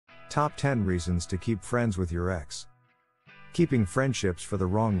Top 10 reasons to keep friends with your ex. Keeping friendships for the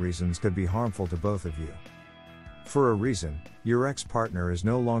wrong reasons could be harmful to both of you. For a reason, your ex-partner is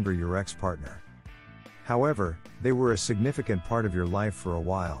no longer your ex-partner. However, they were a significant part of your life for a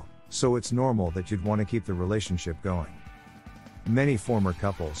while, so it's normal that you'd want to keep the relationship going. Many former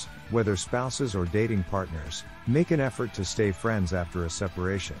couples, whether spouses or dating partners, make an effort to stay friends after a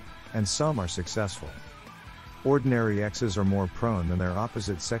separation, and some are successful. Ordinary exes are more prone than their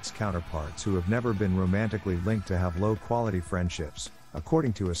opposite-sex counterparts who have never been romantically linked to have low-quality friendships,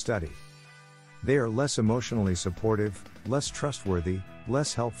 according to a study. They are less emotionally supportive, less trustworthy,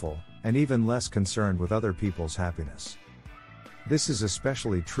 less helpful, and even less concerned with other people's happiness. This is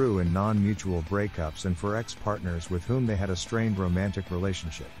especially true in non-mutual breakups and for ex-partners with whom they had a strained romantic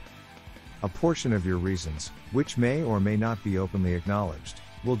relationship. A portion of your reasons, which may or may not be openly acknowledged,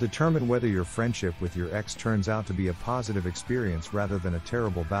 will determine whether your friendship with your ex turns out to be a positive experience rather than a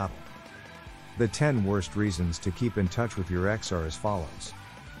terrible battle. The 10 worst reasons to keep in touch with your ex are as follows.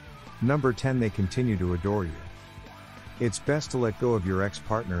 Number 10. They continue to adore you. It's best to let go of your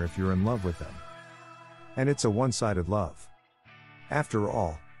ex-partner if you're in love with them. And it's a one-sided love. After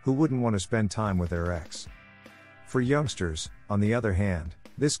all, who wouldn't want to spend time with their ex? For youngsters, on the other hand,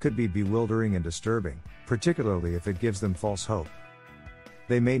 this could be bewildering and disturbing, particularly if it gives them false hope.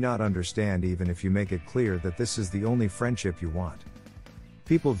 They may not understand even if you make it clear that this is the only friendship you want.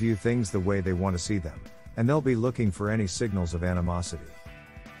 People view things the way they want to see them, and they'll be looking for any signals of animosity.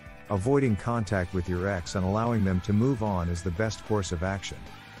 Avoiding contact with your ex and allowing them to move on is the best course of action.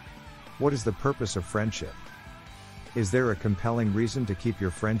 What is the purpose of friendship? Is there a compelling reason to keep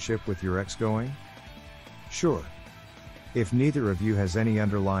your friendship with your ex going? Sure. If neither of you has any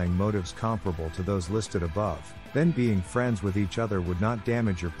underlying motives comparable to those listed above, then being friends with each other would not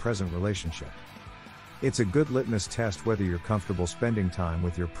damage your present relationship. It's a good litmus test whether you're comfortable spending time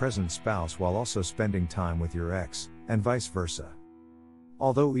with your present spouse while also spending time with your ex, and vice versa.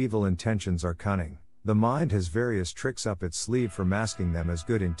 Although evil intentions are cunning, the mind has various tricks up its sleeve for masking them as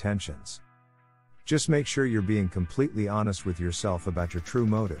good intentions. Just make sure you're being completely honest with yourself about your true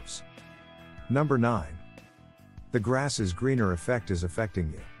motives. Number 9. The grass is greener effect is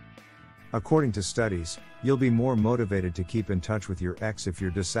affecting you. According to studies, you'll be more motivated to keep in touch with your ex if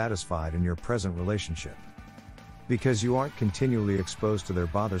you're dissatisfied in your present relationship. Because you aren't continually exposed to their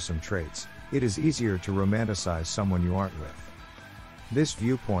bothersome traits, it is easier to romanticize someone you aren't with. This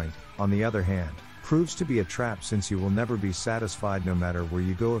viewpoint, on the other hand, proves to be a trap since you will never be satisfied no matter where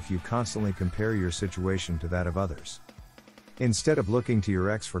you go if you constantly compare your situation to that of others. Instead of looking to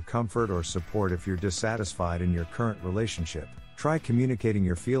your ex for comfort or support if you're dissatisfied in your current relationship, try communicating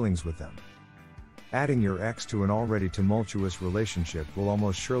your feelings with them. Adding your ex to an already tumultuous relationship will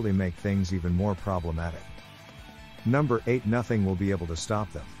almost surely make things even more problematic. Number 8. Nothing will be able to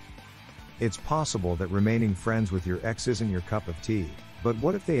stop them. It's possible that remaining friends with your ex isn't your cup of tea, but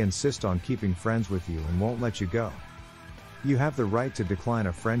what if they insist on keeping friends with you and won't let you go? You have the right to decline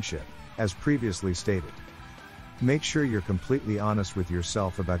a friendship, as previously stated. Make sure you're completely honest with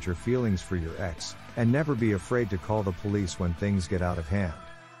yourself about your feelings for your ex, and never be afraid to call the police when things get out of hand.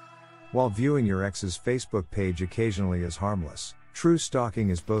 While viewing your ex's Facebook page occasionally is harmless, true stalking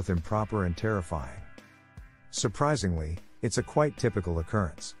is both improper and terrifying. Surprisingly, it's a quite typical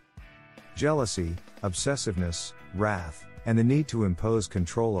occurrence. Jealousy, obsessiveness, wrath, and the need to impose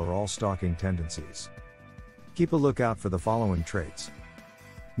control are all stalking tendencies. Keep a lookout for the following traits.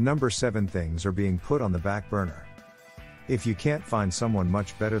 Number 7. Things are being put on the back burner. If you can't find someone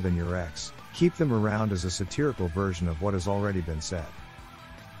much better than your ex, keep them around as a satirical version of what has already been said.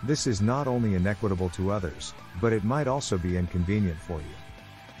 This is not only inequitable to others, but it might also be inconvenient for you.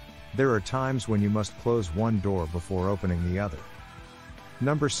 There are times when you must close one door before opening the other.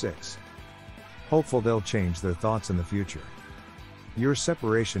 Number 6. Hopeful they'll change their thoughts in the future. Your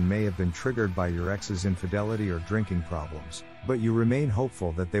separation may have been triggered by your ex's infidelity or drinking problems, but you remain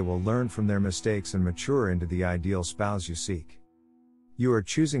hopeful that they will learn from their mistakes and mature into the ideal spouse you seek. You are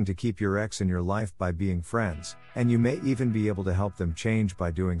choosing to keep your ex in your life by being friends, and you may even be able to help them change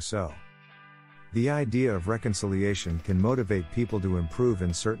by doing so. The idea of reconciliation can motivate people to improve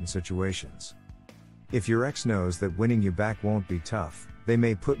in certain situations. If your ex knows that winning you back won't be tough, they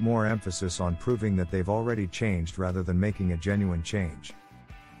may put more emphasis on proving that they've already changed rather than making a genuine change.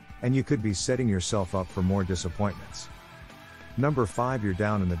 And you could be setting yourself up for more disappointments. Number 5. You're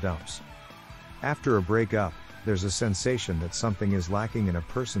down in the dumps. After a breakup, there's a sensation that something is lacking in a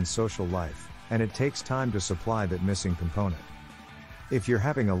person's social life, and it takes time to supply that missing component. If you're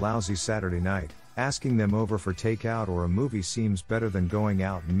having a lousy Saturday night, asking them over for takeout or a movie seems better than going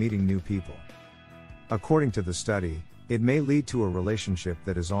out and meeting new people. According to the study, It may lead to a relationship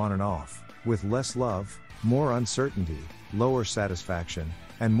that is on and off, with less love, more uncertainty, lower satisfaction,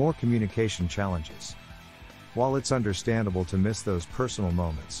 and more communication challenges. While it's understandable to miss those personal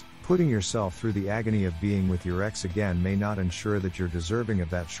moments, putting yourself through the agony of being with your ex again may not ensure that you're deserving of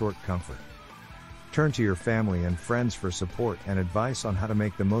that short comfort. Turn to your family and friends for support and advice on how to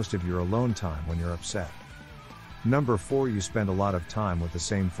make the most of your alone time when you're upset. Number 4. You spend a lot of time with the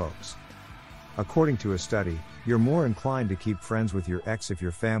same folks. According to a study, you're more inclined to keep friends with your ex if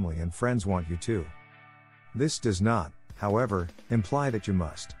your family and friends want you to. This does not, however, imply that you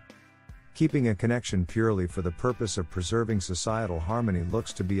must. Keeping a connection purely for the purpose of preserving societal harmony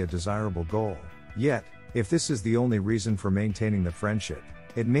looks to be a desirable goal. Yet, if this is the only reason for maintaining the friendship,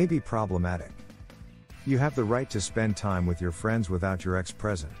 it may be problematic. You have the right to spend time with your friends without your ex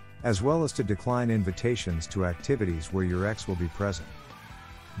present, as well as to decline invitations to activities where your ex will be present.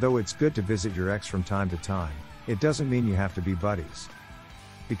 Though it's good to visit your ex from time to time, it doesn't mean you have to be buddies.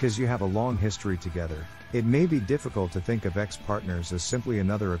 Because you have a long history together, it may be difficult to think of ex-partners as simply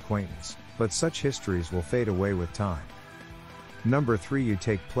another acquaintance, but such histories will fade away with time. Number 3. You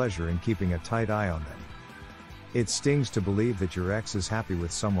take pleasure in keeping a tight eye on them. It stings to believe that your ex is happy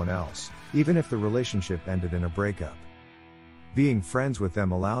with someone else, even if the relationship ended in a breakup. Being friends with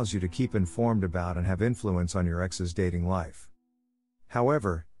them allows you to keep informed about and have influence on your ex's dating life.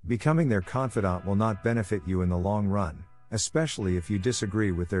 However, becoming their confidant will not benefit you in the long run, especially if you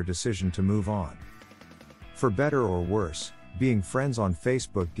disagree with their decision to move on. For better or worse, being friends on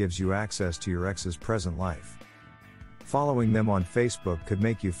Facebook gives you access to your ex's present life. Following them on Facebook could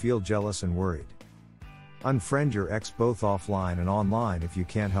make you feel jealous and worried. Unfriend your ex both offline and online if you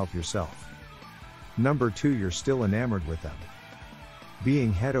can't help yourself. Number 2. You're still enamored with them.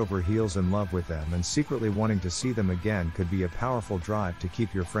 Being head over heels in love with them and secretly wanting to see them again could be a powerful drive to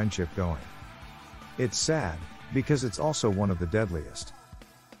keep your friendship going. It's sad, because it's also one of the deadliest.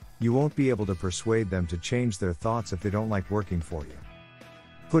 You won't be able to persuade them to change their thoughts if they don't like working for you.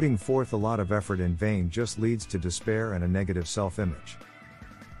 Putting forth a lot of effort in vain just leads to despair and a negative self-image.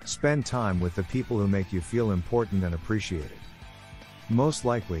 Spend time with the people who make you feel important and appreciated. Most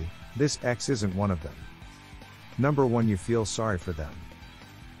likely, this ex isn't one of them. Number 1. You feel sorry for them.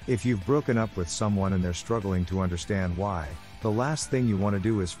 If you've broken up with someone and they're struggling to understand why, the last thing you want to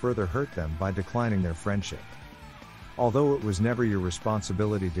do is further hurt them by declining their friendship. Although it was never your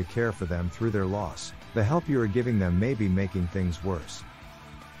responsibility to care for them through their loss, the help you are giving them may be making things worse.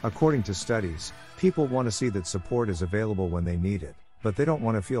 According to studies, people want to see that support is available when they need it, but they don't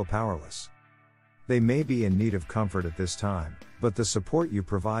want to feel powerless. They may be in need of comfort at this time, but the support you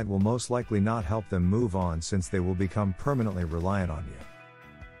provide will most likely not help them move on since they will become permanently reliant on you.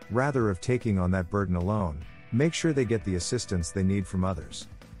 Rather of taking on that burden alone, make sure they get the assistance they need from others.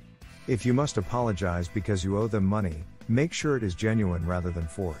 If you must apologize because you owe them money, make sure it is genuine rather than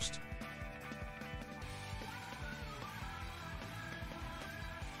forced.